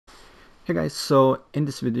Hey guys, so in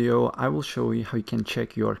this video I will show you how you can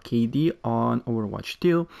check your KD on Overwatch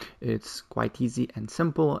 2. It's quite easy and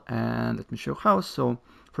simple, and let me show how. So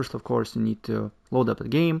first, of course, you need to load up the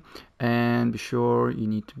game and be sure you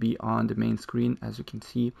need to be on the main screen, as you can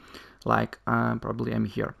see, like probably I'm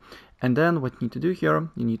here. And then what you need to do here,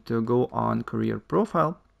 you need to go on career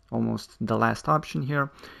profile, almost the last option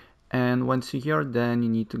here. And once you're here, then you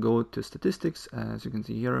need to go to statistics. As you can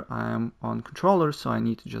see here, I'm on controller, so I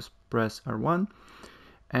need to just press R1.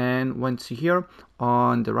 And once you're here,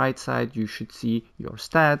 on the right side, you should see your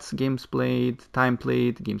stats, games played, time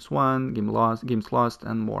played, games won, games lost,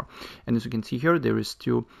 and more. And as you can see here, there is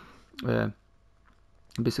two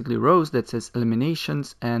basically rows that says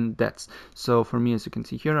eliminations and deaths. So for me, as you can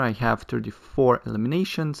see here, I have 34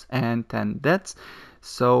 eliminations and 10 deaths.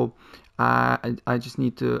 So I just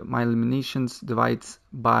need to, my eliminations divides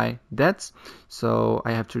by deaths. So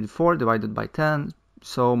I have 34 divided by 10.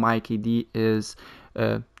 So my KD is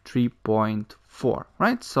 3.4,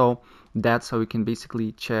 right? So that's how you can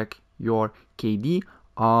basically check your KD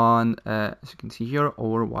on, as you can see here,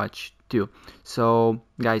 Overwatch 2. So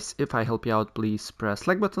guys, if I help you out, please press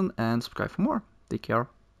like button and subscribe for more. Take care.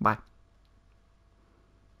 Bye.